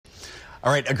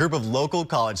All right, a group of local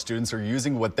college students are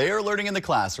using what they are learning in the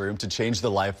classroom to change the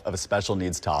life of a special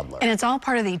needs toddler. And it's all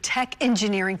part of the Tech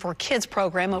Engineering for Kids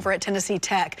program over at Tennessee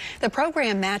Tech. The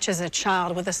program matches a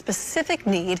child with a specific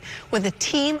need with a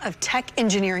team of tech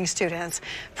engineering students.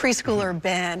 Preschooler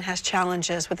Ben has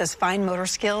challenges with his fine motor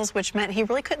skills, which meant he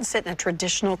really couldn't sit in a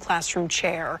traditional classroom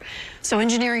chair. So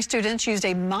engineering students used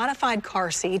a modified car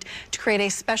seat to create a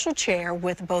special chair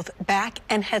with both back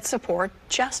and head support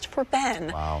just for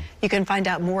Ben. Wow. You can find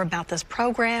out more about this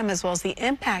program as well as the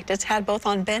impact it's had both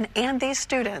on Ben and these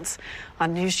students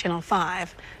on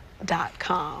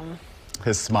newschannel5.com.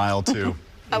 His smile, too.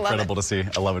 I love Incredible it. to see.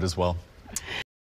 I love it as well.